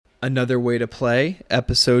Another Way to Play,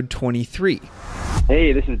 episode 23.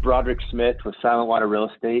 Hey, this is Broderick Smith with Silent Water Real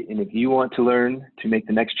Estate, and if you want to learn to make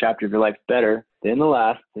the next chapter of your life better than the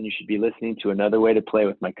last, then you should be listening to Another Way to Play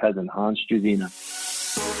with my cousin, Hans Struzina.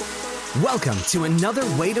 Welcome to Another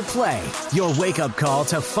Way to Play, your wake-up call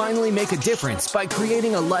to finally make a difference by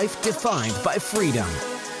creating a life defined by freedom.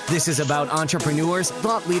 This is about entrepreneurs,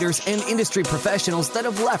 thought leaders, and industry professionals that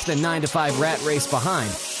have left the 9-to-5 rat race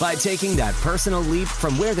behind by taking that personal leap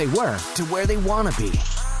from where they were to where they want to be.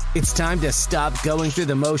 It's time to stop going through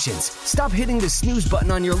the motions, stop hitting the snooze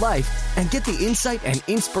button on your life, and get the insight and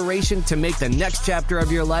inspiration to make the next chapter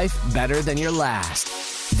of your life better than your last.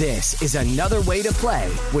 This is Another Way to Play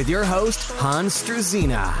with your host, Hans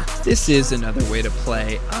Struzina. This is Another Way to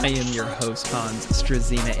Play. I am your host, Hans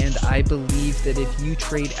Struzina, and I believe that if you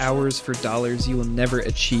trade hours for dollars, you will never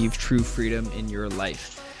achieve true freedom in your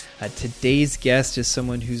life. Today's guest is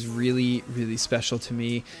someone who's really, really special to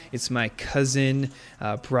me. It's my cousin,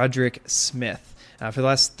 Broderick Smith. For the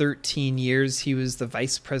last 13 years, he was the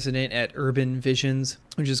vice president at Urban Visions,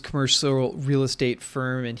 which is a commercial real estate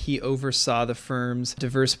firm, and he oversaw the firm's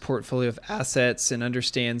diverse portfolio of assets and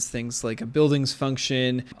understands things like a building's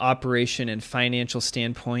function, operation, and financial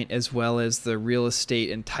standpoint, as well as the real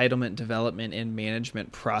estate entitlement, development, and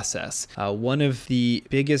management process. One of the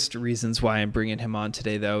biggest reasons why I'm bringing him on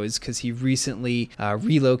today, though, is because he recently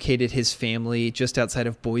relocated his family just outside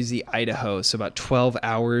of Boise, Idaho, so about 12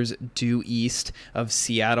 hours due east of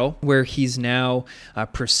Seattle, where he's now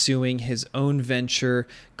pursuing his own venture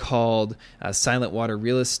called Silent Water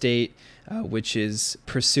Real Estate, which is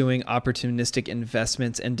pursuing opportunistic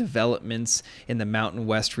investments and developments in the Mountain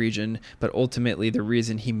West region. But ultimately, the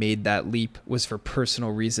reason he made that leap was for personal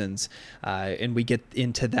reasons. And we get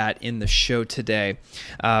into that in the show today.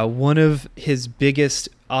 One of his biggest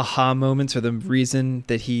aha moments, or the reason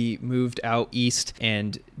that he moved out east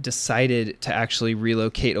and decided to actually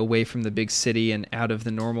relocate away from the big city and out of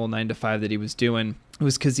the normal 9-to-5 that he was doing,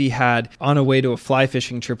 was because he had, on a way to a fly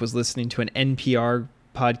fishing trip, was listening to an NPR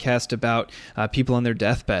podcast about people on their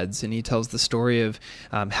deathbeds. And he tells the story of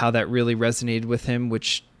how that really resonated with him,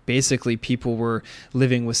 which basically people were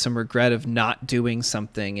living with some regret of not doing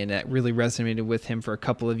something, and that really resonated with him for a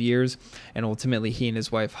couple of years. And ultimately, he and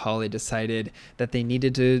his wife, Holly, decided that they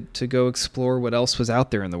needed to go explore what else was out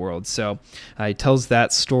there in the world. So he tells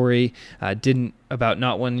that story, about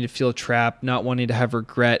not wanting to feel trapped, not wanting to have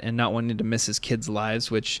regret, and not wanting to miss his kids'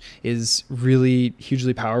 lives, which is really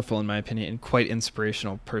hugely powerful in my opinion and quite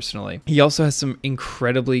inspirational personally. He also has some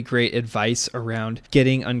incredibly great advice around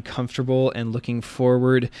getting uncomfortable and looking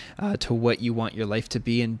forward to what you want your life to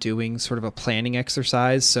be and doing sort of a planning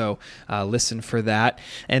exercise. So listen for that.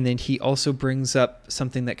 And then he also brings up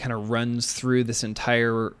something that kind of runs through this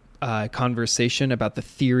entire conversation about the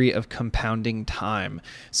theory of compounding time.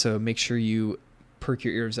 So make sure you perk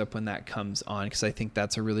your ears up when that comes on, because I think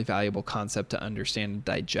that's a really valuable concept to understand and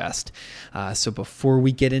digest. So before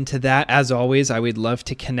we get into that, as always, I would love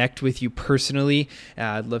to connect with you personally.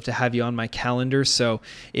 I'd love to have you on my calendar. So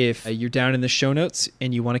if you're down in the show notes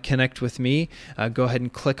and you want to connect with me, go ahead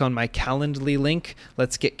and click on my Calendly link.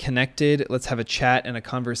 Let's get connected. Let's have a chat and a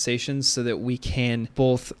conversation so that we can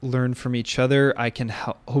both learn from each other. I can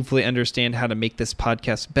hopefully understand how to make this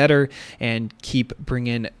podcast better and keep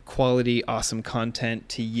bringing quality, awesome content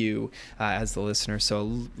to you as the listener.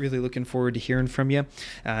 So really looking forward to hearing from you.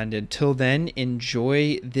 And until then,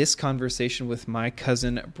 enjoy this conversation with my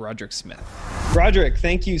cousin, Broderick Smith. Broderick,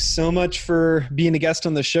 thank you so much for being a guest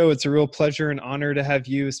on the show. It's a real pleasure and honor to have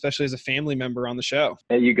you, especially as a family member, on the show.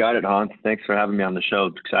 Hey, you got it, Hans. Thanks for having me on the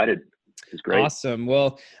show. Excited. It's great. Awesome.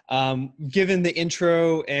 Well, given the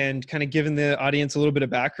intro and kind of given the audience a little bit of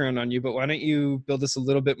background on you, but why don't you build us a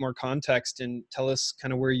little bit more context and tell us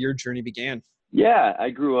kind of where your journey began? Yeah,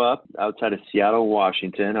 I grew up outside of Seattle,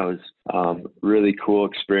 Washington. I was really cool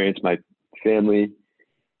experience. My family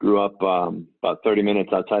grew up about 30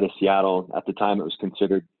 minutes outside of Seattle. At the time, it was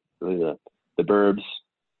considered really the burbs,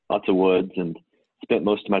 lots of woods, and spent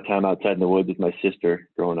most of my time outside in the woods with my sister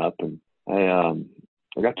growing up. And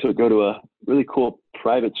I got to go to a really cool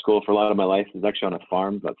private school for a lot of my life. It was actually on a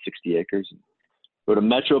farm, about 60 acres. Rode a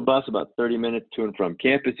Metro bus about 30 minutes to and from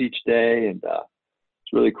campus each day, and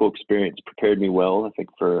it's a really cool experience. Prepared me well, I think,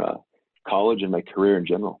 for college and my career in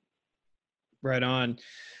general. Right on.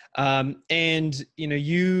 And,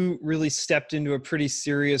 you really stepped into a pretty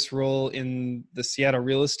serious role in the Seattle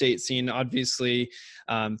real estate scene, obviously,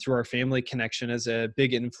 through our family connection as a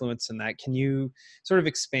big influence in that. Can you sort of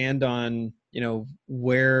expand on,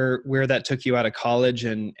 where that took you out of college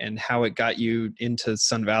and how it got you into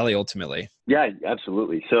Sun Valley ultimately? Yeah,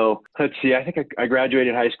 absolutely. So let's see, I think I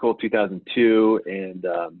graduated high school 2002, and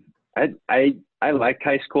I liked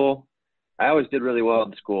high school. I always did really well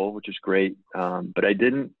in school, which is great. But I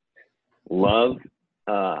didn't love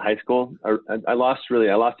high school. I lost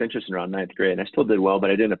interest in around ninth grade, and I still did well, but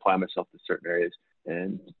I didn't apply myself to certain areas.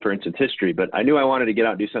 And for instance, history, but I knew I wanted to get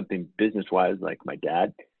out and do something business-wise like my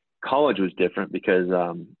dad. College was different because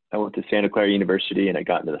I went to Santa Clara University and I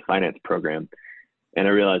got into the finance program. And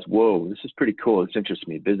I realized, whoa, this is pretty cool. This interests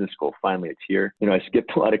me. Business school, finally, it's here. I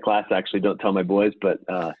skipped a lot of class, actually, don't tell my boys, but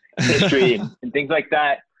history and things like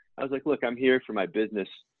that. I was like, look, I'm here for my business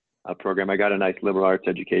program. I got a nice liberal arts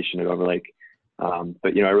education at Overlake.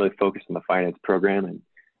 But, I really focused on the finance program and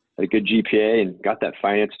had a good GPA and got that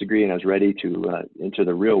finance degree, and I was ready to enter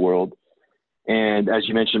the real world. And as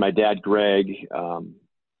you mentioned, my dad, Greg,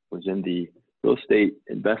 was in the real estate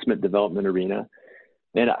investment development arena.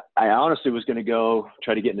 And I honestly was going to go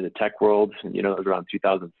try to get into the tech world. And, it was around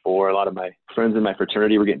 2004. A lot of my friends in my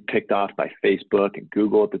fraternity were getting picked off by Facebook and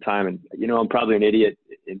Google at the time. And, I'm probably an idiot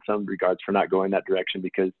in some regards for not going that direction,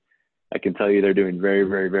 because I can tell you they're doing very,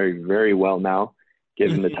 very, very, very well now,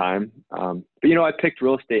 given the time. But, I picked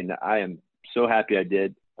real estate, and I am so happy I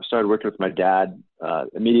did. I started working with my dad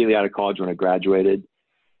immediately out of college when I graduated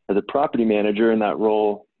as a property manager, and that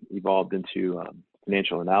role evolved into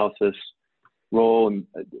financial analysis role, and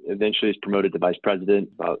eventually was promoted to vice president,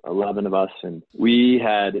 about 11 of us. And we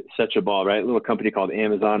had such a ball, right? A little company called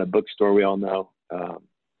Amazon, a bookstore we all know,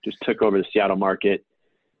 just took over the Seattle market,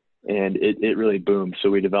 and it really boomed. So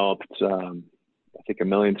we developed, I think, 1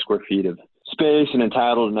 million square feet of space and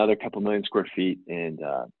entitled another couple million square feet. And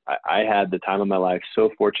I had the time of my life, so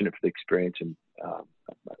fortunate for the experience, and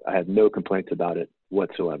I had no complaints about it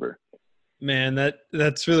whatsoever. Man,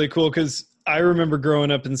 that's really cool, because I remember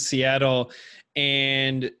growing up in Seattle,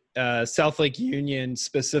 and South Lake Union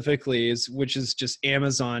specifically, which is just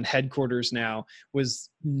Amazon headquarters now, was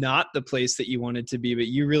not the place that you wanted to be, but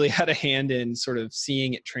you really had a hand in sort of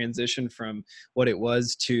seeing it transition from what it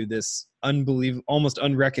was to this unbelievable, almost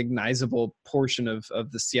unrecognizable portion of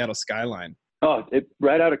the Seattle skyline. Oh,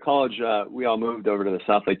 right out of college, we all moved over to the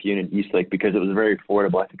South Lake Union, East Lake, because it was very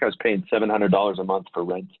affordable. I think I was paying $700 a month for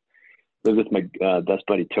rent. Lived with my best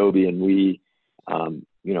buddy Toby, and we,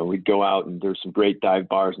 we'd go out, and there's some great dive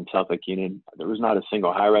bars in South Lake Union. There was not a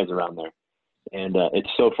single high-rise around there, and it's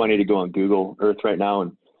so funny to go on Google Earth right now,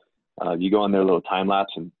 and you go on their little time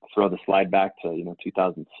lapse and throw the slide back to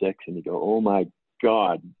 2006, and you go, oh my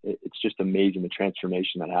God, it's just amazing the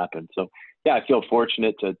transformation that happened. So yeah, I feel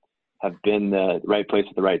fortunate to have been the right place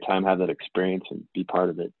at the right time, have that experience, and be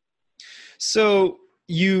part of it. So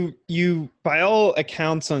you by all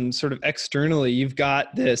accounts, on sort of externally, you've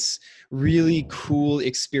got this really cool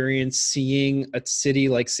experience seeing a city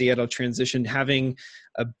like Seattle transition, having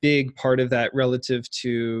a big part of that relative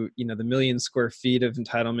to, the 1 million square feet of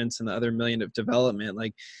entitlements and the other 1 million of development.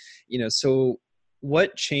 So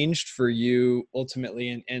what changed for you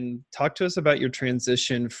ultimately, and talk to us about your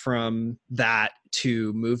transition from that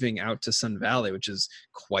to moving out to Sun Valley, which is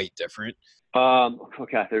quite different.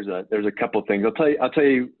 Okay. There's a couple things. I'll tell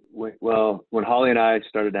you, when Holly and I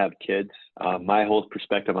started to have kids, my whole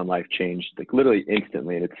perspective on life changed, like literally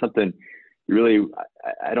instantly. And it's something really,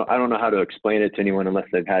 I don't know how to explain it to anyone unless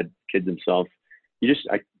they've had kids themselves.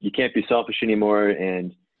 You can't be selfish anymore,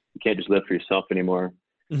 and you can't just live for yourself anymore.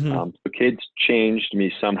 Mm-hmm. So kids changed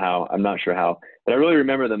me somehow. I'm not sure how, but I really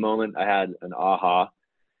remember the moment I had an aha,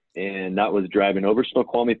 and that was driving over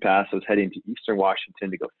Snoqualmie Pass. I was heading to Eastern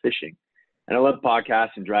Washington to go fishing. And I love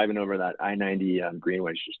podcasts, and driving over that I-90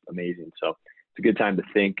 Greenway is just amazing. So it's a good time to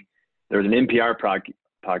think. There was an NPR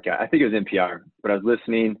podcast. I think it was NPR, but I was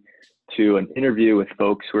listening to an interview with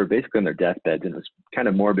folks who were basically on their deathbeds, and it was kind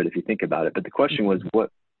of morbid if you think about it. But the question was,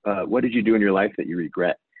 what did you do in your life that you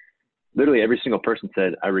regret? Literally every single person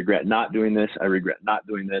said, I regret not doing this. I regret not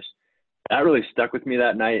doing this. That really stuck with me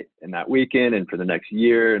that night and that weekend, and for the next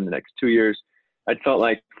year and the next 2 years. I felt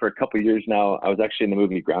like for a couple of years now, I was actually in the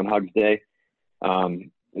movie Groundhog's Day.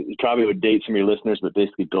 It probably would date some of your listeners, but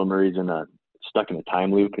basically Bill Murray's stuck in a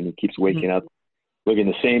time loop, and he keeps waking up, living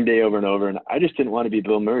the same day over and over. And I just didn't want to be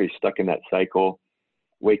Bill Murray, stuck in that cycle,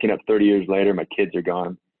 waking up 30 years later, my kids are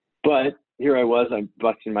gone. But here I was, I'm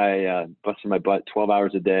busting my butt 12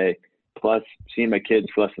 hours a day, plus seeing my kids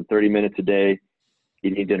for less than 30 minutes a day,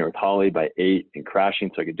 eating dinner with Holly by 8 and crashing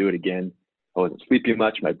so I could do it again. I wasn't sleeping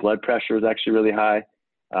much. My blood pressure was actually really high.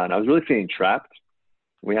 And I was really feeling trapped.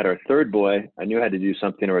 We had our third boy. I knew I had to do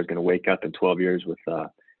something or I was going to wake up in 12 years with a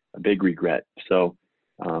big regret. So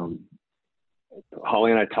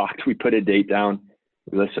Holly and I talked. We put a date down.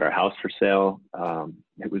 We listed our house for sale.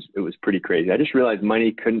 It was pretty crazy. I just realized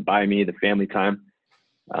money couldn't buy me the family time,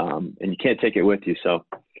 and you can't take it with you. So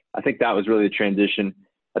I think that was really the transition.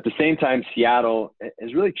 At the same time, Seattle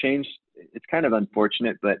has really changed. It's kind of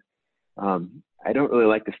unfortunate, but I don't really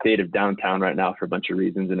like the state of downtown right now for a bunch of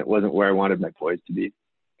reasons, and it wasn't where I wanted my boys to be.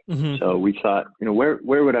 Mm-hmm. So we thought, where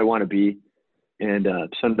would I want to be? And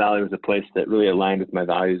Sun Valley was a place that really aligned with my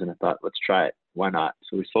values, and I thought, let's try it. Why not?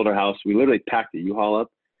 So we sold our house. We literally packed a U-Haul up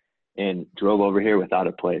and drove over here without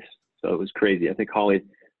a place. So it was crazy. I think Holly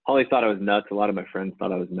thought I was nuts. A lot of my friends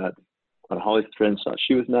thought I was nuts. A lot of Holly's friends thought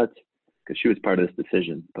she was nuts because she was part of this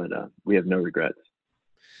decision. But we have no regrets.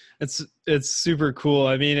 It's super cool.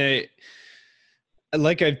 I mean,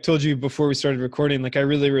 like I've told you before we started recording, like I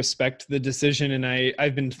really respect the decision, and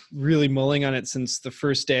I've been really mulling on it since the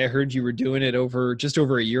first day I heard you were doing it just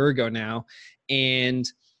over a year ago now. And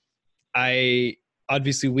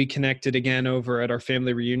we connected again over at our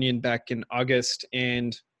family reunion back in August,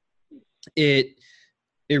 and it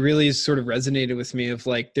really has sort of resonated with me of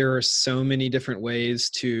like, there are so many different ways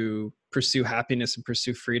to pursue happiness and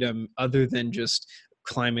pursue freedom other than just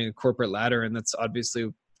climbing a corporate ladder. And that's obviously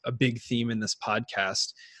a big theme in this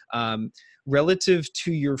podcast. Relative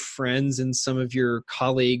to your friends and some of your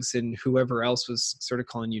colleagues and whoever else was sort of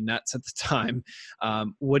calling you nuts at the time,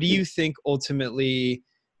 what do you think ultimately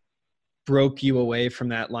broke you away from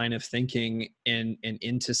that line of thinking and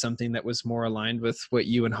into something that was more aligned with what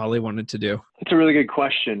you and Holly wanted to do? It's a really good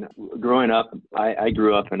question. Growing up, I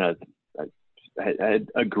grew up I had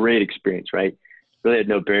a great experience, right? Really had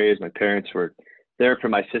no barriers. My parents were there for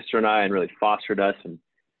my sister and I and really fostered us, and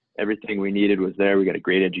everything we needed was there. We got a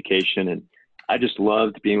great education, and I just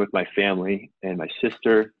loved being with my family and my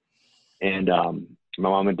sister and my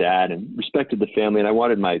mom and dad, and respected the family. And I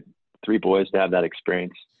wanted my three boys to have that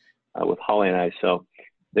experience with Holly and I. So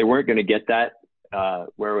they weren't going to get that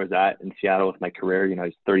where I was at in Seattle with my career. I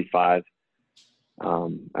was 35.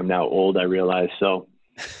 I'm now old, I realize. So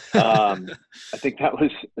I think that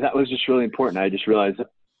was just really important. I just realized,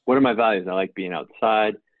 what are my values? I like being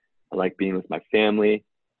outside. I like being with my family.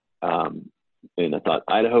 And I thought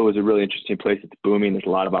Idaho was a really interesting place. It's booming. There's a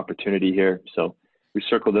lot of opportunity here. So we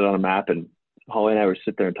circled it on a map, and Holly and I would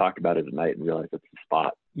sit there and talk about it at night and realize that's the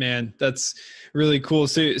spot. Man, that's really cool.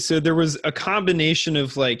 So there was a combination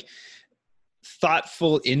of like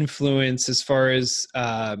thoughtful influence as far as,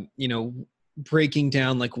 breaking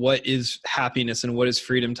down like what is happiness and what is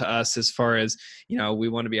freedom to us, as far as, we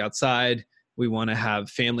want to be outside, we want to have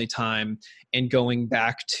family time, and going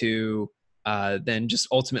back to then just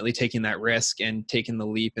ultimately taking that risk and taking the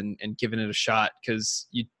leap and giving it a shot, because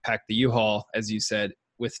you packed the U-Haul, as you said,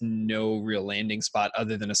 with no real landing spot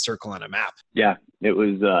other than a circle on a map. Yeah, it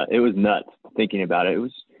was nuts thinking about it. It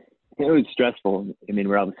was stressful. I mean,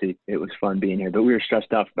 it was fun being here, but we were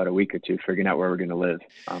stressed out for about a week or two figuring out where we're going to live.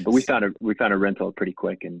 But we found a rental pretty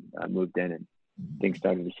quick and moved in, and things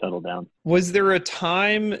started to settle down. Was there a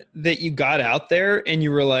time that you got out there and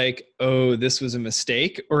you were like, oh, this was a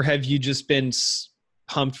mistake? Or have you just been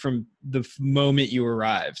pumped from the moment you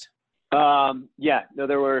arrived? I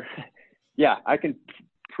can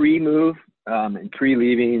pre-move and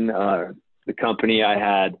pre-leaving the company.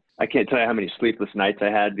 I can't tell you how many sleepless nights I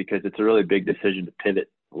had, because it's a really big decision to pivot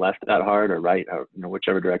left that hard or right, or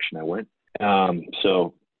whichever direction I went.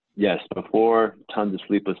 So yes, before, tons of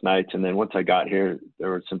sleepless nights. And then once I got here, there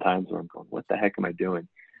were some times where I'm going, what the heck am I doing?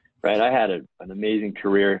 Right. I had an amazing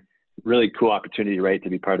career, really cool opportunity, right, to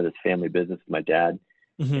be part of this family business with my dad.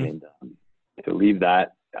 Mm-hmm. And to leave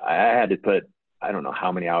that, I had to put, I don't know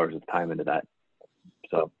how many hours of time into that.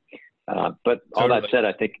 So, but all that said,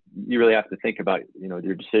 I think you really have to think about,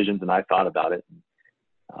 your decisions. And I thought about it.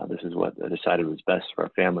 This is what I decided was best for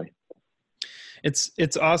our family.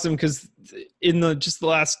 It's awesome, because in just the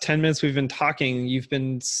last 10 minutes we've been talking, you've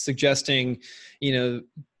been suggesting,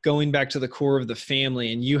 going back to the core of the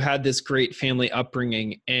family, and you had this great family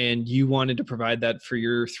upbringing and you wanted to provide that for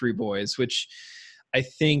your three boys, which I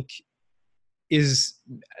think is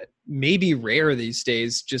maybe rare these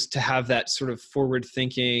days, just to have that sort of forward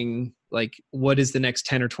thinking, like, what is the next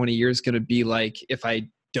 10 or 20 years going to be like if I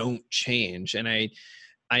don't change? And I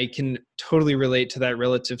can totally relate to that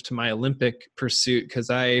relative to my Olympic pursuit, because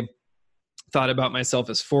I thought about myself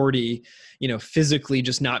as 40, physically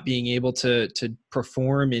just not being able to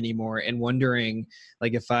perform anymore, and wondering,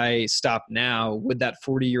 like, if I stop now, would that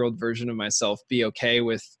 40-year-old version of myself be okay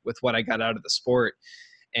with what I got out of the sport?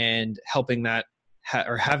 and helping that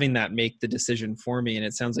or having that make the decision for me. And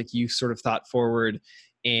it sounds like you sort of thought forward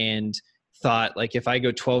and thought, like, if I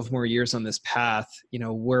go 12 more years on this path,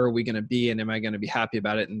 where are we going to be, and am I going to be happy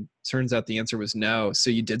about it? And turns out the answer was no. So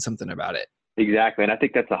you did something about it. Exactly. And I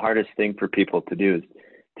think that's the hardest thing for people to do, is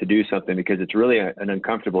to do something, because it's really an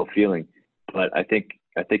uncomfortable feeling. But I think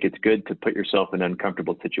it's good to put yourself in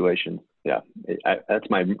uncomfortable situations. Yeah. That's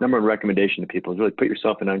my number one recommendation to people, is really put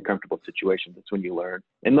yourself in uncomfortable situations. That's when you learn.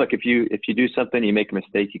 And look, if you do something, you make a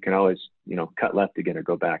mistake, you can always, cut left again or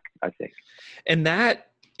go back, I think. And that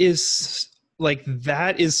is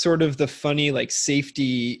sort of the funny, like,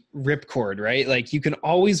 safety ripcord, right? Like, you can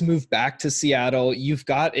always move back to Seattle. You've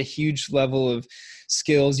got a huge level of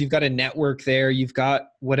skills. You've got a network there. You've got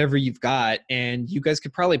whatever you've got, and you guys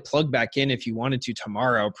could probably plug back in if you wanted to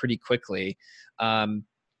tomorrow pretty quickly.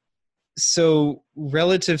 So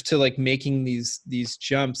relative to, like, making these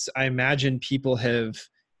jumps, I imagine people have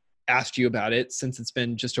asked you about it since it's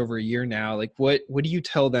been just over a year now. Like, what do you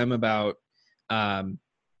tell them about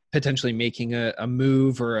potentially making a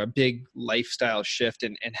move or a big lifestyle shift,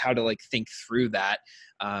 and how to, like, think through that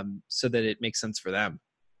so that it makes sense for them?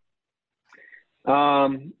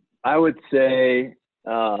 I would say,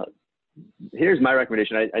 here's my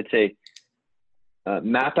recommendation. I'd say,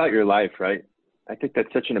 map out your life, right? I think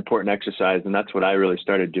that's such an important exercise, and that's what I really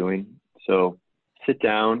started doing. So sit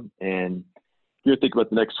down, and you're thinking about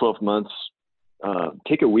the next 12 months,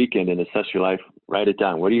 take a weekend and assess your life, write it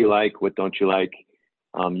down. What do you like? What don't you like?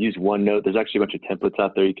 Use OneNote. There's actually a bunch of templates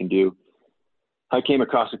out there you can do. I came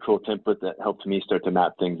across a cool template that helped me start to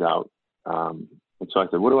map things out. And so I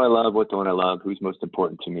said, what do I love? What don't I love? Who's most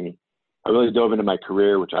important to me? I really dove into my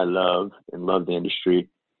career, which I love, and love the industry.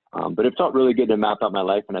 But it felt really good to map out my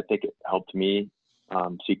life, and I think it helped me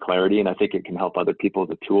see clarity, and I think it can help other people as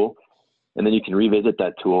a tool. And then you can revisit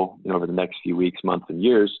that tool, over the next few weeks, months, and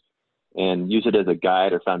years, and use it as a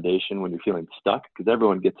guide or foundation when you're feeling stuck, because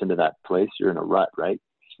everyone gets into that place. You're in a rut, right?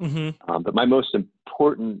 Mm-hmm. But my most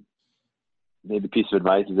important maybe piece of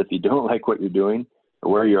advice is, if you don't like what you're doing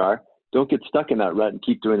or where you are, don't get stuck in that rut and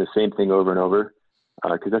keep doing the same thing over and over,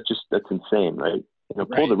 because that's insane, right?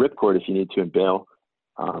 Pull the ripcord if you need to and bail.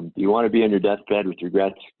 Do you want to be on your deathbed with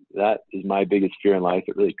regrets? That is my biggest fear in life.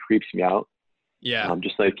 It really creeps me out. Yeah.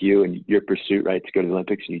 Just like you and your pursuit, right, to go to the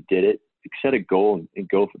Olympics, and you did it. Set a goal and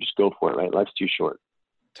go for it, right? Life's too short.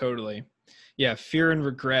 Totally. Yeah. Fear and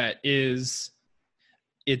regret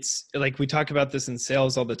it's like, we talk about this in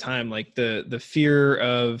sales all the time. Like, the fear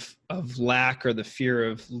of lack, or the fear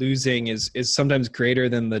of losing is sometimes greater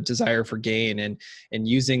than the desire for gain. And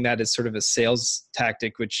using that as sort of a sales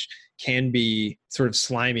tactic, which can be sort of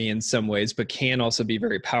slimy in some ways, but can also be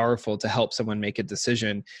very powerful to help someone make a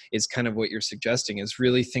decision, is kind of what you're suggesting, is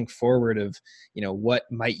really think forward of, what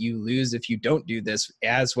might you lose if you don't do this,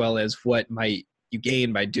 as well as what might you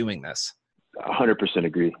gain by doing this. 100%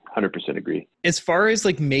 agree. 100% agree. As far as,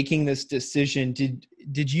 like, making this decision,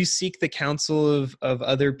 did you seek the counsel of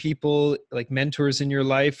other people, like mentors in your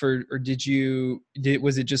life, or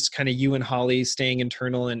was it just kind of you and Holly staying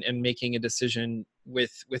internal and making a decision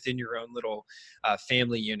within your own little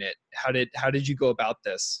family unit? How did you go about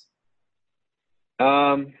this?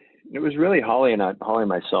 It was really Holly and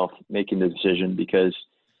myself making the decision, because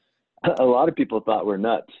a lot of people thought we're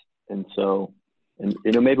nuts, and so. And,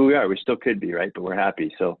 maybe we are, we still could be, right? But we're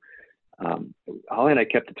happy. So Holly and I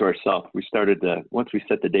kept it to ourselves. We started once we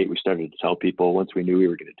set the date, we started to tell people once we knew we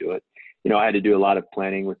were going to do it. I had to do a lot of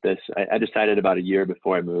planning with this. I decided about a year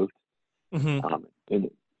before I moved. Mm-hmm.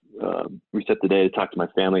 We set the day to talk to my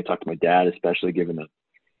family, talk to my dad, especially given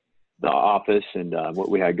the office and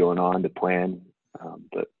what we had going on, to plan.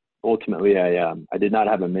 But ultimately, I did not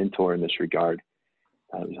have a mentor in this regard.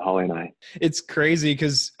 It was Holly and I. It's crazy,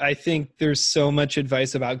 because I think there's so much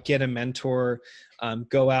advice about get a mentor,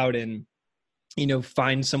 go out and,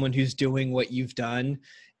 find someone who's doing what you've done.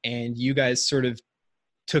 And you guys sort of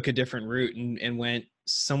took a different route and went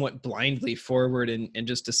somewhat blindly forward and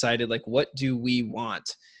just decided, like, what do we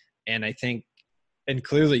want? And I think, and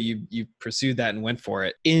clearly you pursued that and went for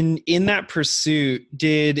it. In that pursuit,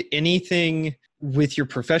 did anything with your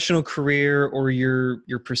professional career or your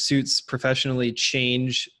pursuits professionally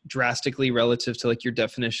change drastically relative to, like, your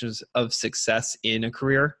definitions of success in a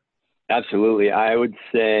career? Absolutely. I would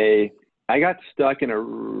say I got stuck in a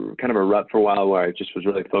kind of a rut for a while, where I just was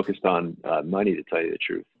really focused on money, to tell you the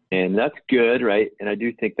truth. And that's good, right? And I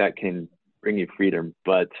do think that can bring you freedom,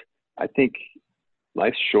 but I think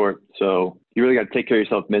life's short. So you really got to take care of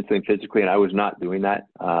yourself mentally and physically. And I was not doing that.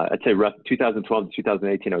 I'd say rough 2012 to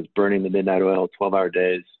 2018, I was burning the midnight oil, 12-hour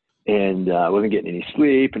days, and I wasn't getting any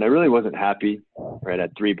sleep. And I really wasn't happy, right? right? I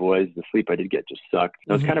had 3 boys. The sleep I did get just sucked.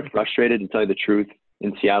 I was kind of frustrated, to tell you the truth,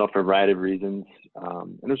 in Seattle for a variety of reasons.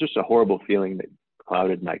 And it was just a horrible feeling that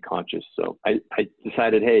clouded my conscience. So I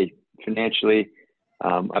decided, hey, financially,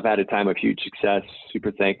 I've had a time of huge success,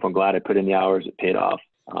 super thankful. I'm glad I put in the hours. It paid off.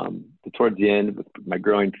 But towards the end, with my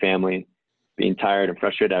growing family, being tired and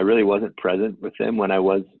frustrated, I really wasn't present with them when I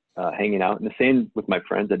was hanging out. And the same with my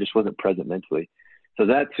friends. I just wasn't present mentally. So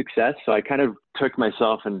that's success. So I kind of took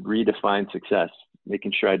myself and redefined success,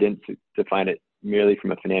 making sure I didn't define it merely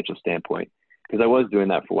from a financial standpoint, because I was doing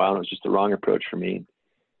that for a while and it was just the wrong approach for me.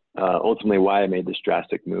 Ultimately why I made this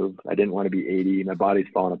drastic move. I didn't want to be 80. My body's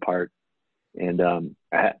falling apart. And,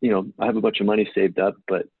 I have a bunch of money saved up,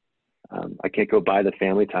 but I can't go buy the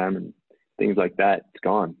family time and things like that. It's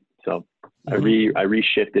gone. So I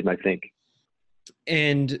reshifted my think.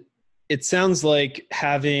 And it sounds like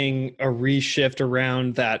having a reshift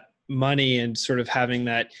around that money and sort of having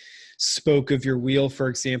that spoke of your wheel, for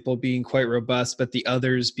example, being quite robust, but the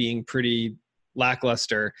others being pretty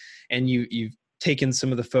lackluster. And you've taken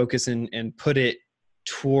some of the focus and put it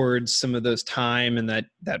towards some of those time and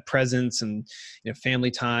that presence and,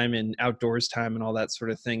 family time and outdoors time and all that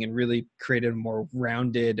sort of thing, and really created a more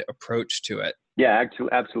rounded approach to it. Yeah,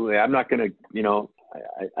 absolutely. I'm not going to,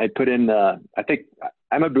 I put in, I think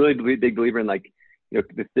I'm a really big believer in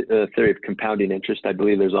the theory of compounding interest. I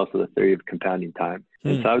believe there's also the theory of compounding time.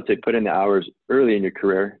 And so I would say put in the hours early in your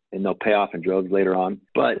career and they'll pay off in droves later on,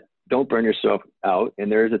 but don't burn yourself out.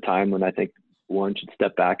 And there is a time when I think one should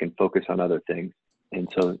step back and focus on other things. And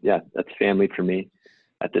so, yeah, that's family for me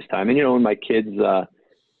at this time. And, when my kids are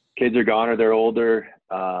gone or they're older,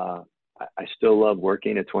 I still love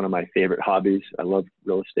working. It's one of my favorite hobbies. I love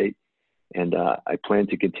real estate, and I plan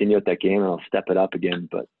to continue at that game, and I'll step it up again.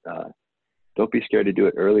 But don't be scared to do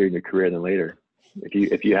it earlier in your career than later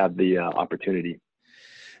if you have the opportunity.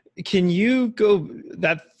 Can you go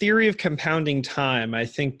that theory of compounding time? I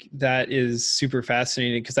think that is super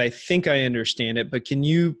fascinating because I think I understand it, but can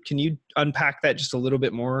you unpack that just a little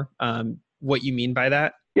bit more? What you mean by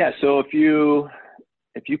that? Yeah. So if you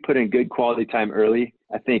put in good quality time early,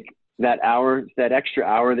 I think that extra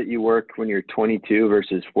hour that you work when you're 22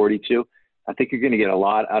 versus 42, I think you're going to get a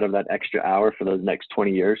lot out of that extra hour for those next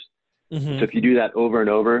 20 years. Mm-hmm. So if you do that over and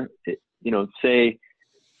over,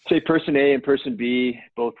 say person A and person B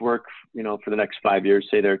both work, for the next 5 years,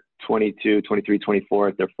 say they're 22, 23, 24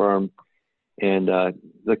 at their firm. And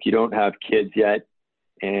look, you don't have kids yet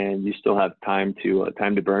and you still have time to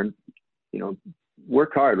burn,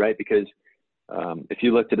 work hard, right? Because if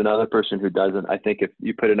you looked at another person who doesn't, I think if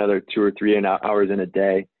you put another 2 or 3 hours in a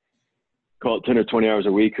day, call it 10 or 20 hours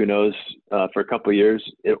a week, who knows, for a couple of years,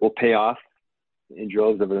 it will pay off in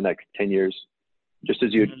droves over the next 10 years. Just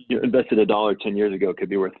as you invested $1 10 years ago, it could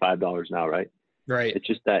be worth $5 now, right? Right. It's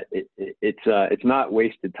just that it's not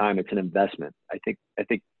wasted time. It's an investment. I think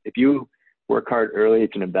if you work hard early,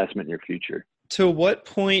 it's an investment in your future. To what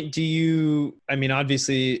point do you? I mean,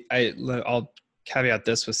 obviously, I'll caveat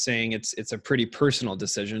this with saying it's a pretty personal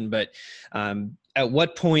decision, but at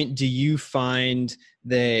what point do you find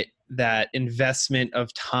that investment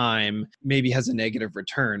of time maybe has a negative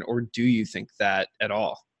return, or do you think that at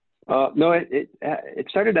all? No, it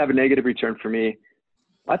started to have a negative return for me.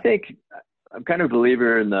 I think I'm kind of a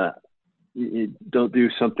believer in you don't do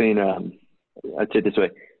something, I'd say it this way,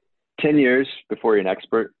 10 years before you're an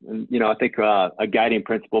expert. And, I think a guiding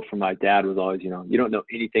principle from my dad was always, you don't know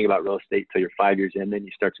anything about real estate until you're 5 years in, then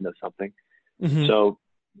you start to know something. Mm-hmm. So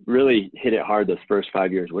really hit it hard those first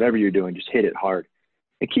 5 years. Whatever you're doing, just hit it hard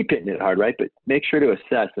and keep hitting it hard, right? But make sure to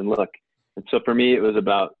assess and look. And so for me, it was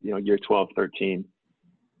about, year 12, 13.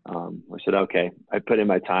 I said, okay, I put in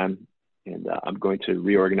my time and I'm going to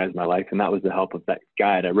reorganize my life. And that was the help of that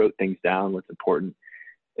guide. I wrote things down, what's important.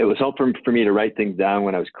 It was helpful for me to write things down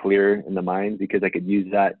when I was clear in the mind, because I could use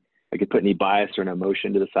that. I could put any bias or an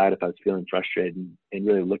emotion to the side if I was feeling frustrated and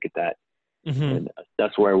really look at that. Mm-hmm. And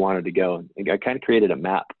that's where I wanted to go. And I kind of created a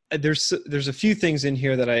map. There's a few things in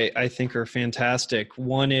here that I think are fantastic.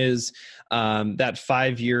 One is that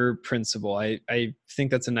 5-year principle. I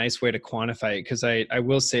think that's a nice way to quantify it, because I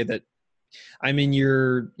will say that I'm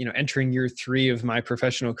in entering year 3 of my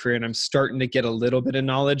professional career, and I'm starting to get a little bit of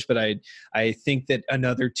knowledge, but I think that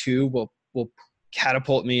another 2 will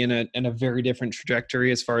catapult me in a very different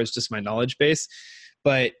trajectory as far as just my knowledge base.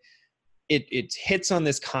 But it hits on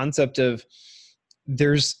this concept of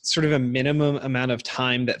there's sort of a minimum amount of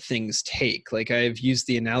time that things take. Like I've used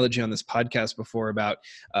the analogy on this podcast before about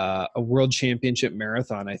a world championship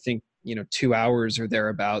marathon. I think, 2 hours or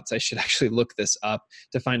thereabouts. I should actually look this up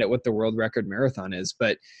to find out what the world record marathon is.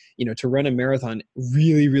 But, to run a marathon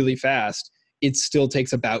really, really fast, it still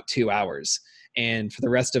takes about 2 hours. And for the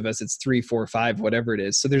rest of us, it's 3, 4, 5, whatever it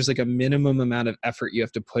is. So there's like a minimum amount of effort you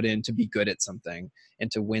have to put in to be good at something and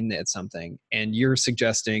to win at something. And you're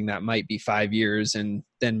suggesting that might be 5 years, and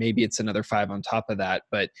then maybe it's another 5 on top of that.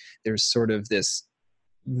 But there's sort of this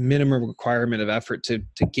minimum requirement of effort to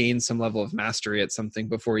gain some level of mastery at something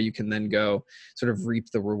before you can then go sort of reap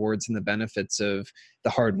the rewards and the benefits of the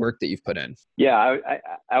hard work that you've put in. Yeah,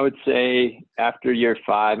 I would say after year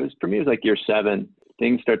 5, for me, it was like year 7,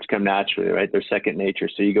 things start to come naturally, right? They're second nature.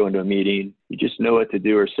 So you go into a meeting, you just know what to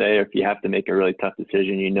do or say, or if you have to make a really tough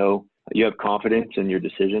decision, you have confidence in your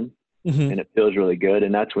decision, and it feels really good.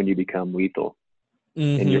 And that's when you become lethal.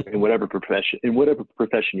 In whatever profession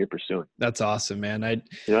you're pursuing. That's awesome, man. I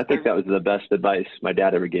think that was the best advice my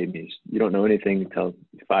dad ever gave me. You don't know anything until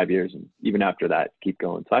 5 years, and even after that, keep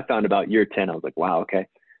going. So I found about year 10, I was like, wow, okay,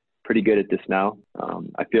 pretty good at this now.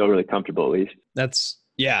 I feel really comfortable at least.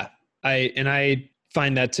 I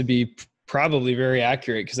find that to be probably very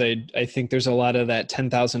accurate, because I think there's a lot of that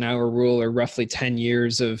 10,000 hour rule, or roughly 10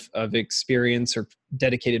 years of experience or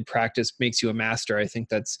dedicated practice makes you a master. I think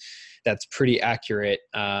that's pretty accurate.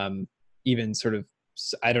 Even sort of,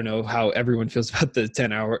 I don't know how everyone feels about the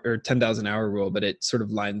 10,000 hour rule, but it sort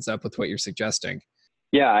of lines up with what you're suggesting.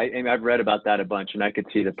 Yeah, I've read about that a bunch, and I could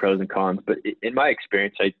see the pros and cons, but in my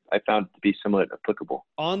experience, I found it to be somewhat applicable.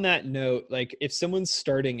 On that note, like if someone's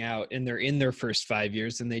starting out and they're in their first 5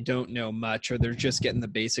 years and they don't know much, or they're just getting the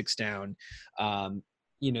basics down,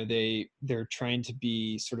 they're trying to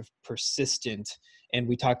be sort of persistent. And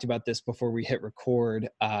we talked about this before we hit record.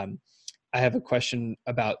 I have a question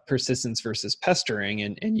about persistence versus pestering,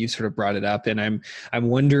 and you sort of brought it up, and I'm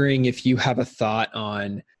wondering if you have a thought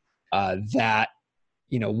on that.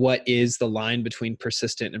 What is the line between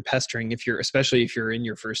persistent and pestering? Especially if you're in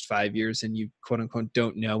your first 5 years and you quote unquote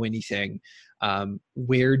don't know anything,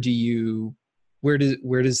 where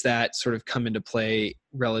does that sort of come into play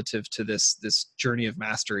relative to this journey of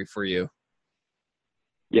mastery for you?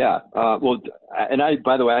 Yeah. By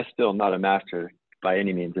the way, I still am not a master by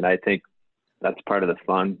any means. And I think that's part of the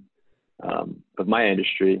fun of my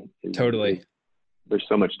industry. Totally. There's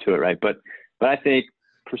so much to it, right? But I think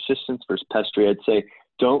persistence versus pestry, I'd say,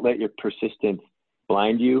 don't let your persistence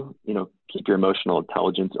blind you. Keep your emotional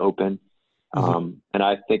intelligence open. And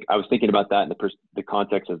I think I was thinking about that in the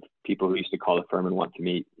context of people who used to call the firm and want to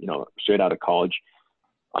meet, straight out of college.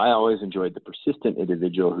 I always enjoyed the persistent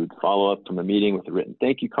individual who'd follow up from a meeting with a written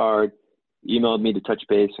thank you card, emailed me to touch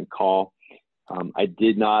base and call. I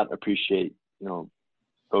did not appreciate,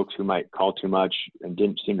 folks who might call too much and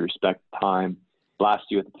didn't seem to respect time, blast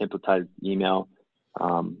you with a templatized email.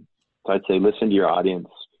 So I'd say listen to your audience.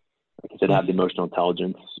 Like I said, have the emotional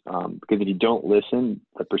intelligence, because if you don't listen,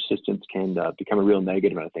 the persistence can become a real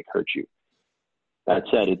negative and I think hurt you. That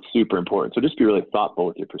said, it's super important. So just be really thoughtful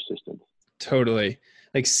with your persistence. Totally.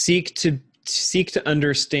 Like seek to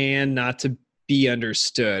understand, not to be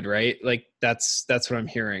understood, right? Like that's what I'm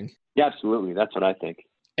hearing. Yeah, absolutely. That's what I think.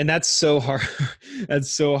 And that's so hard. That's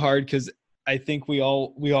so hard, because I think we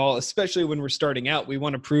all, especially when we're starting out, we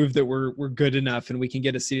want to prove that we're good enough and we can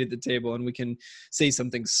get a seat at the table and we can say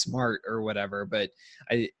something smart or whatever. But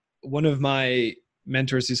one of my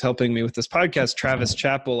mentors who's helping me with this podcast, Travis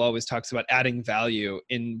Chappell, always talks about adding value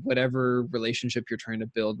in whatever relationship you're trying to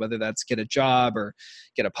build, whether that's get a job or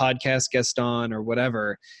get a podcast guest on or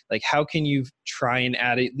whatever. Like, how can you try and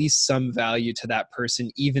add at least some value to that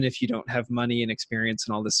person, even if you don't have money and experience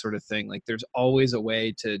and all this sort of thing? Like, there's always a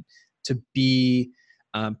way to be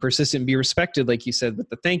persistent, be respected, like you said, with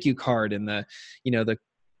the thank you card and the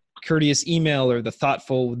courteous email or the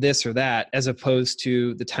thoughtful this or that, as opposed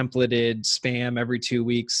to the templated spam every 2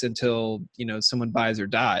 weeks until, someone buys or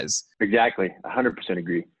dies. Exactly. 100%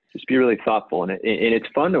 agree. Just be really thoughtful. And it's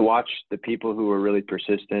fun to watch the people who are really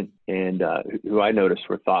persistent and who I noticed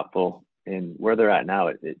were thoughtful, and where they're at now.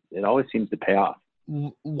 It always seems to pay off.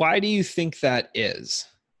 Why do you think that is?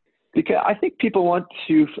 Because I think people want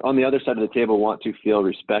to, on the other side of the table, want to feel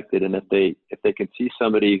respected. And if they can see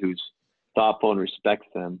somebody who's thoughtful and respects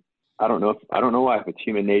them, I don't know why, if it's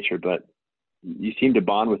human nature, but you seem to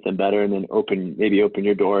bond with them better, and then open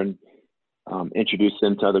your door and introduce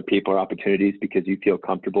them to other people or opportunities because you feel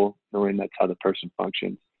comfortable knowing that's how the person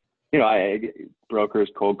functions. Brokers,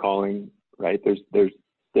 cold calling, right? There's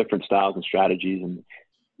different styles and strategies, and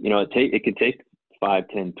it can take 5,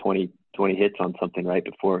 10, 20 hits on something, right,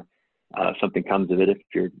 before something comes of it. If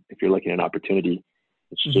you're looking at an opportunity,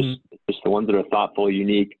 it's just the ones that are thoughtful,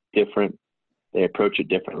 unique, different. They approach it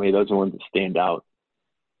differently. Those are the ones that stand out,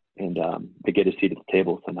 and they get a seat at the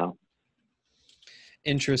table somehow.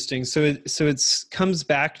 Interesting. So it comes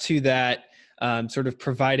back to that sort of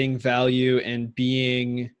providing value and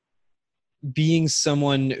being being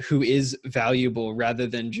someone who is valuable rather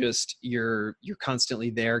than just you're constantly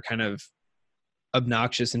there kind of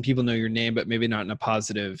obnoxious and people know your name, but maybe not in a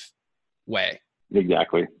positive way.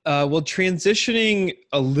 Exactly. Well, transitioning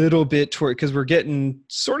a little bit toward, because we're getting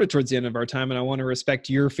sort of towards the end of our time, and I want to respect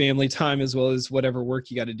your family time as well as whatever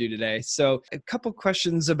work you got to do today. So a couple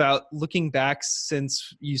questions about looking back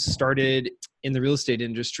since you started in the real estate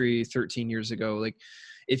industry 13 years ago. Like,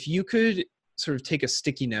 if you could sort of take a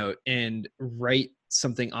sticky note and write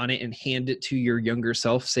something on it and hand it to your younger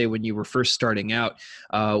self, say when you were first starting out,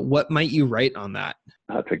 what might you write on that?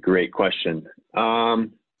 That's a great question.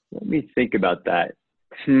 Let me think about that.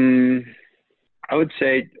 I would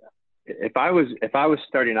say if I was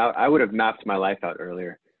starting out, I would have mapped my life out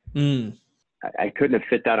earlier. I couldn't have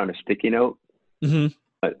fit that on a sticky note,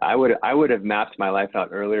 but I would have mapped my life out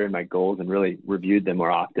earlier and my goals and really reviewed them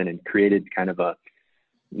more often and created kind of a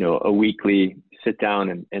weekly sit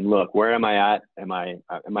down and look, where am I at? Am I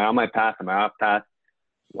on my path? Am I off path?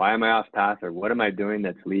 Why am I off path? Or what am I doing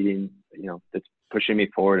that's leading, that's pushing me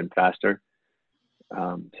forward and faster? So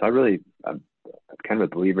I'm kind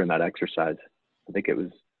of a believer in that exercise. I think it was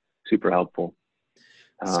super helpful.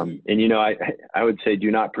 And, I would say do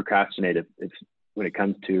not procrastinate if when it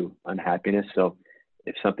comes to unhappiness. So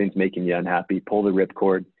if something's making you unhappy, pull the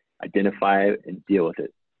ripcord, identify it and deal with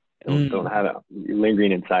it. Don't have it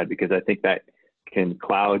lingering inside, because I think that can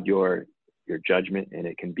cloud your judgment and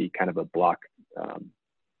it can be kind of a block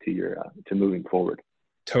to moving forward.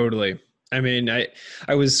 Totally. I mean,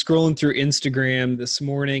 I was scrolling through Instagram this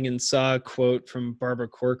morning and saw a quote from Barbara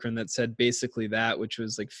Corcoran that said basically that, which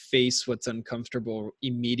was like, face what's uncomfortable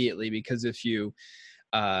immediately, because if you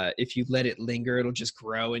let it linger, it'll just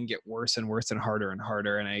grow and get worse and worse and harder and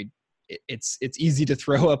harder. And it's easy to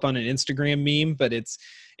throw up on an Instagram meme, but it's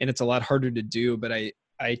a lot harder to do. But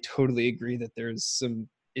I totally agree that there's some,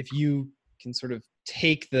 if you can sort of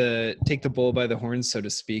take the bull by the horns, so to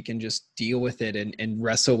speak, and just deal with it and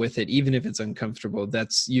wrestle with it, even if it's uncomfortable,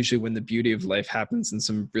 that's usually when the beauty of life happens and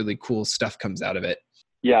some really cool stuff comes out of it.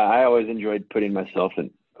 Yeah. I always enjoyed putting myself in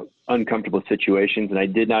uncomfortable situations, and I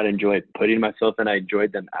did not enjoy putting myself in. I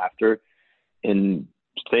enjoyed them after. And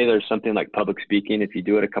say there's something like public speaking, if you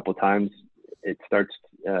do it a couple times, it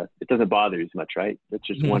doesn't bother you as much, right? That's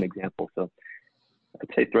just one example. So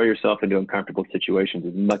I'd say throw yourself into uncomfortable situations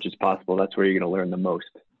as much as possible. That's where you're going to learn the most.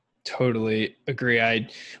 Totally agree.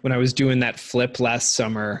 When I was doing that flip last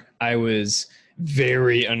summer, I was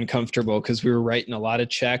very uncomfortable because we were writing a lot of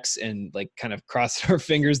checks and like kind of crossing our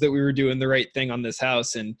fingers that we were doing the right thing on this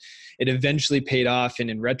house. And it eventually paid off. And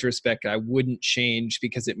in retrospect, I wouldn't change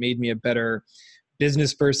because it made me a better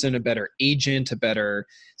business person, a better agent, a better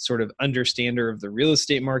sort of understander of the real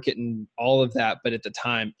estate market and all of that. But at the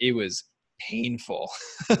time it was painful.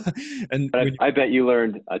 And I bet you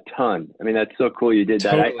learned a ton. I mean, that's so cool you did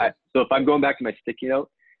that. Totally. So if I'm going back to my sticky note,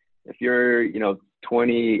 if you're,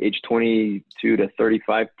 age 22 to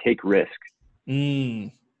 35, take risk.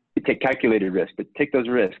 Take calculated risk, but take those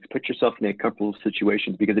risks. Put yourself in uncomfortable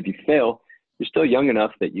situations, because if you fail, you're still young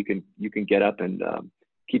enough that you can get up and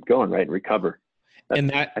keep going, right, and recover.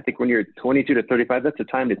 I think when you're 22 to 35, that's the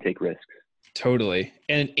time to take risks. Totally.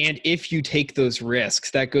 And if you take those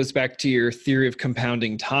risks, that goes back to your theory of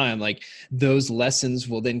compounding time. Like those lessons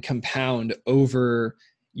will then compound over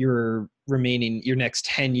your next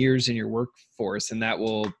 10 years in your workforce. And that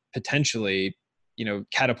will potentially,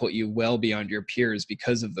 catapult you well beyond your peers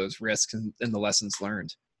because of those risks and the lessons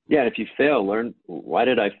learned. Yeah. And if you fail, learn, why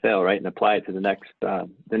did I fail? Right. And apply it to the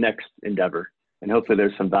next endeavor. And hopefully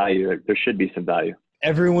there's some value. There should be some value.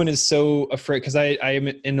 Everyone is so afraid, because I am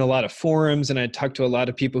in a lot of forums and I talk to a lot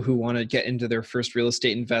of people who want to get into their first real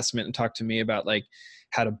estate investment and talk to me about like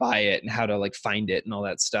how to buy it and how to like find it and all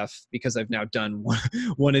that stuff, because I've now done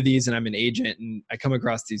one of these and I'm an agent and I come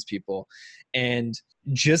across these people. And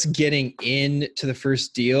just getting into the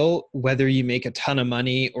first deal, whether you make a ton of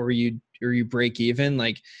money or you break even,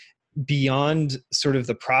 like beyond sort of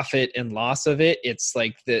the profit and loss of it, it's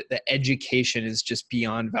like the education is just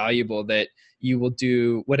beyond valuable, that you will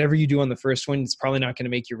do whatever you do on the first one. It's probably not going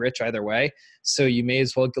to make you rich either way. So you may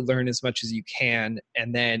as well learn as much as you can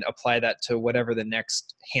and then apply that to whatever the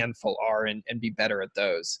next handful are and be better at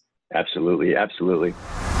those. Absolutely. Absolutely.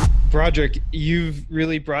 Broderick, you've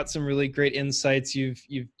really brought some really great insights.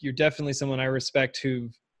 You're definitely someone I respect, who,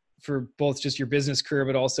 for both just your business career,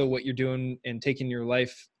 but also what you're doing and taking your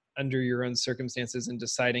life under your own circumstances and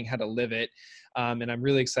deciding how to live it. And I'm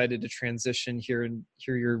really excited to transition here and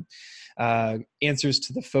hear your answers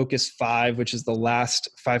to the Focus 5, which is the last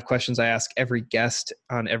 5 questions I ask every guest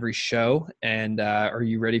on every show. And are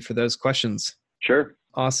you ready for those questions? Sure.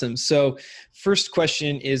 Awesome. So first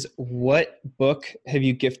question is, what book have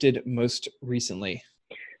you gifted most recently?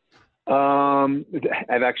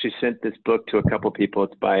 I've actually sent this book to a couple people.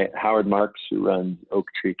 It's by Howard Marks, who runs Oak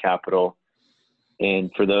Tree Capital.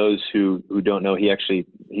 And for those who don't know, he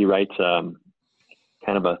writes kind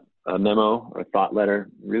of a memo or a thought letter,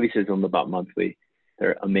 releases them about monthly.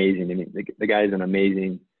 They're amazing. I mean, the guy is an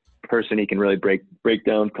amazing person. He can really break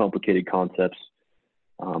down complicated concepts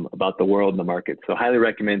about the world and the market. So highly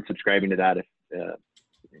recommend subscribing to that if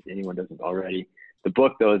anyone doesn't already. The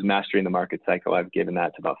book, though, is Mastering the Market Cycle. I've given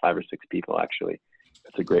that to about 5 or 6 people, actually.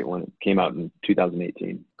 It's a great one. It came out in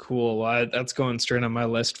 2018. Cool. Well, that's going straight on my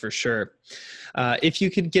list for sure. If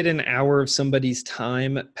you could get an hour of somebody's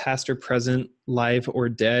time, past or present, live or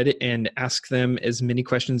dead, and ask them as many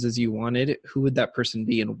questions as you wanted, who would that person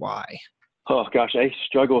be and why? Oh, gosh, I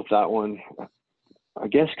struggle with that one. I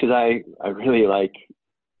guess because I really like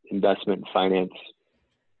investment and finance.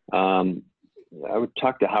 I would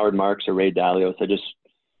talk to Howard Marks or Ray Dalio. I just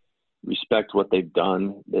respect what they've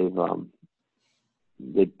done. They've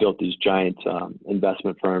built these giant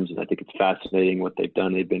investment firms, and I think it's fascinating what they've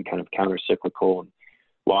done. They've been kind of counter-cyclical and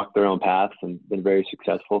walked their own paths and been very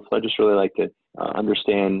successful. So I just really like to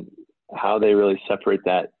understand how they really separate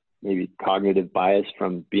that maybe cognitive bias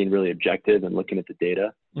from being really objective and looking at the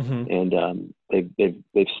data. Mm-hmm. And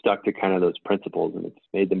they've stuck to kind of those principles, and it's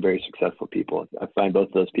made them very successful people. I find both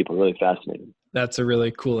of those people really fascinating. That's a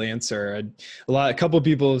really cool answer. A couple of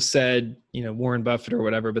people have said, Warren Buffett or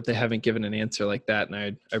whatever, but they haven't given an answer like that. And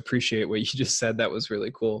I appreciate what you just said. That was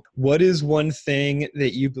really cool. What is one thing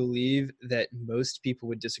that you believe that most people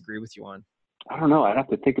would disagree with you on? I don't know. I'd have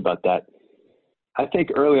to think about that. I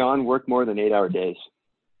think early on, work more than 8-hour days.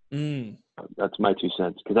 That's my 2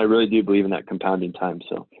 cents, because I really do believe in that compounding time.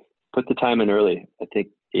 So put the time in early. I think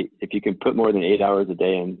if you can put more than 8 hours a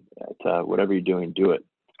day in at whatever you're doing, do it.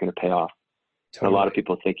 It's going to pay off. Totally. A lot of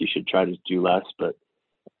people think you should try to do less, but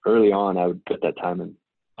early on, I would put that time in.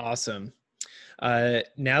 Awesome.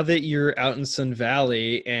 Now that you're out in Sun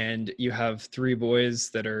Valley and you have 3 boys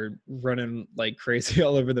that are running like crazy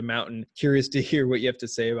all over the mountain, curious to hear what you have to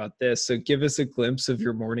say about this. So give us a glimpse of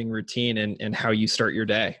your morning routine and how you start your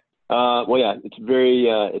day. Well, yeah,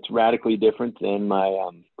 it's radically different than my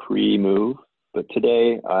pre-move. But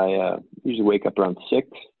today I usually wake up around 6.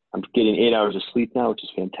 I'm getting 8 hours of sleep now, which is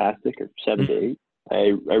fantastic, or 7 to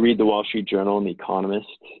 8. I read the Wall Street Journal and The Economist,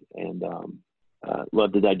 and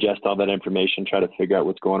love to digest all that information, try to figure out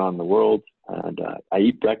what's going on in the world. And I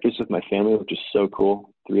eat breakfast with my family, which is so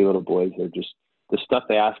cool. 3 little boys. They're just the stuff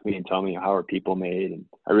they ask me and tell me, how are people made? And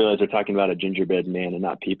I realize they're talking about a gingerbread man and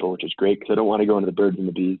not people, which is great because I don't want to go into the birds and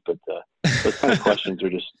the bees, but those kind of questions are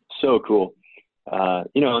just so cool.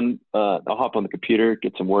 And I'll hop on the computer,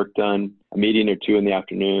 get some work done, a meeting or 2 in the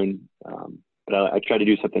afternoon. But I try to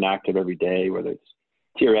do something active every day, whether it's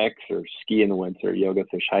TRX or ski in the winter, yoga,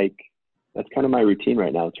 fish, hike. That's kind of my routine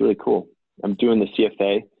right now. It's really cool. I'm doing the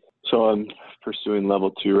CFA, so I'm pursuing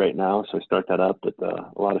level 2 right now. So I start that up, but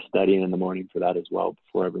a lot of studying in the morning for that as well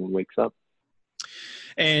before everyone wakes up.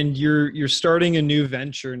 And you're starting a new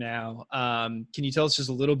venture now. Can you tell us just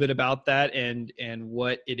a little bit about that and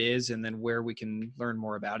what it is, and then where we can learn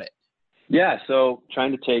more about it? Yeah, so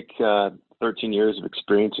trying to take 13 years of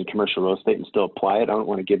experience in commercial real estate and still apply it. I don't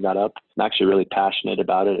want to give that up. I'm actually really passionate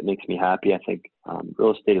about it. It makes me happy. I think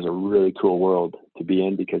real estate is a really cool world to be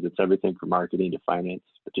in because it's everything from marketing to finance,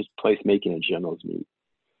 but just placemaking in general is neat.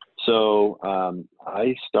 So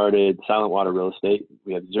I started Silent Water Real Estate.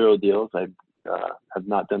 We have 0 deals. I have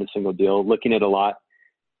not done a single deal. Looking at a lot.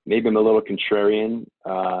 Maybe I'm a little contrarian,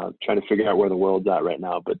 trying to figure out where the world's at right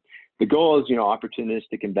now. But the goal is,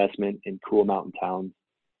 opportunistic investment in cool mountain towns,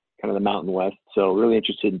 kind of the Mountain West. So really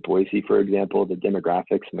interested in Boise, for example. The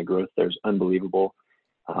demographics and the growth there is unbelievable.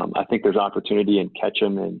 I think there's opportunity in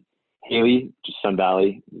Ketchum and Haley, just Sun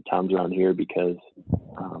Valley, the towns around here, because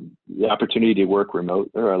the opportunity to work remote.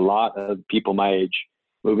 There are a lot of people my age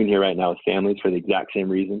moving here right now with families for the exact same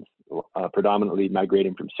reasons, predominantly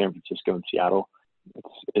migrating from San Francisco and Seattle.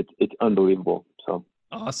 It's unbelievable. So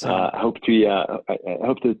awesome. I hope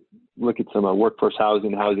to look at some workforce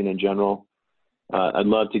housing in general. I'd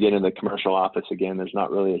love to get in the commercial office again. There's not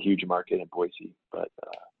really a huge market in Boise, but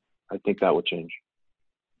I think that will change.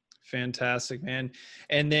 Fantastic, man.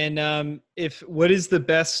 And then what is the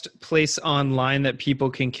best place online that people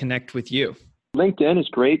can connect with you? LinkedIn is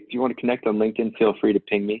great. If you want to connect on LinkedIn, feel free to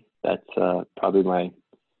ping me. That's probably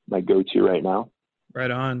my go-to right now.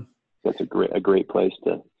 Right on. That's a great place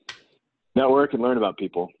to network and learn about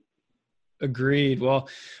people. Agreed. Well,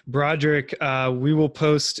 Broderick, we will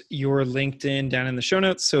post your LinkedIn down in the show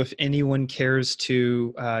notes. So if anyone cares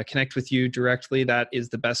to connect with you directly, that is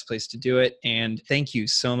the best place to do it. And thank you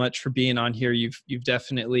so much for being on here. You've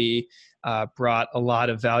definitely brought a lot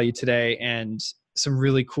of value today and some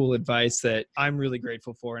really cool advice that I'm really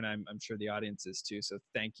grateful for, and I'm sure the audience is too. So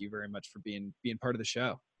thank you very much for being part of the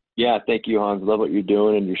show. Yeah, thank you, Hans. Love what you're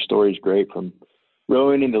doing, and your story is great. From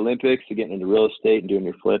rowing in the Olympics to getting into real estate and doing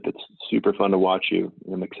your flip, it's super fun to watch you.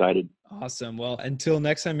 I'm excited. Awesome. Well, until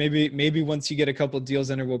next time, maybe once you get a couple of deals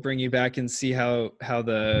in, we'll bring you back and see how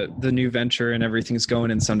the new venture and everything's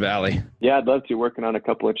going in Sun Valley. Yeah, I'd love to. Working on a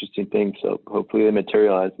couple interesting things, so hopefully they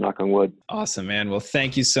materialize. Knock on wood. Awesome, man. Well,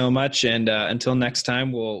 thank you so much, and until next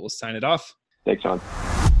time, we'll sign it off. Thanks, Hans.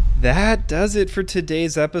 That does it for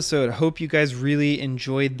today's episode. I hope you guys really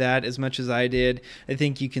enjoyed that as much as I did. I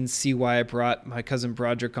think you can see why I brought my cousin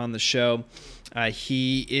Broderick on the show.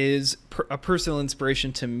 He is a personal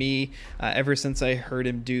inspiration to me. Ever since I heard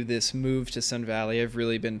him do this move to Sun Valley, I've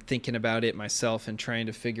really been thinking about it myself and trying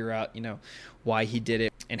to figure out, why he did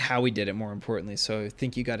it and how he did it, more importantly. So I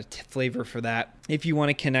think you got a flavor for that. If you want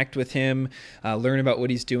to connect with him, learn about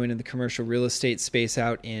what he's doing in the commercial real estate space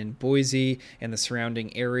out in Boise and the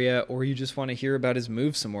surrounding area, or you just want to hear about his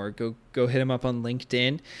move some more, go hit him up on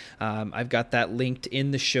LinkedIn. I've got that linked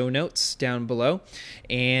in the show notes down below.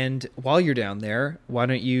 And while you're down there, why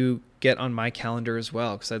don't you get on my calendar as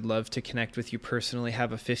well, because I'd love to connect with you personally,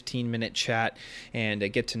 have a 15-minute chat,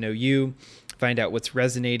 and get to know you, find out what's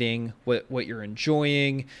resonating, what you're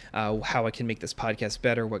enjoying, how I can make this podcast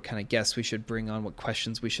better, what kind of guests we should bring on, what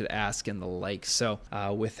questions we should ask, and the like. So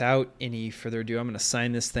without any further ado, I'm going to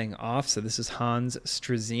sign this thing off. So this is Hans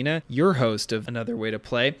Strazina, your host of Another Way to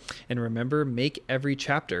Play. And remember, make every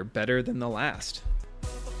chapter better than the last.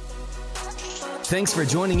 Thanks for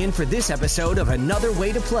joining in for this episode of Another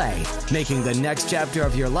Way to Play, making the next chapter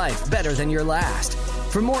of your life better than your last.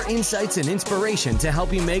 For more insights and inspiration to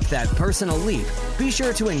help you make that personal leap, be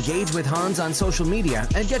sure to engage with Hans on social media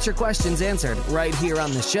and get your questions answered right here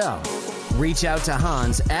on the show. Reach out to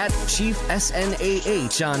Hans at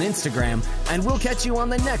ChiefSNAH on Instagram, and we'll catch you on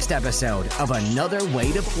the next episode of Another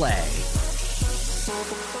Way to Play.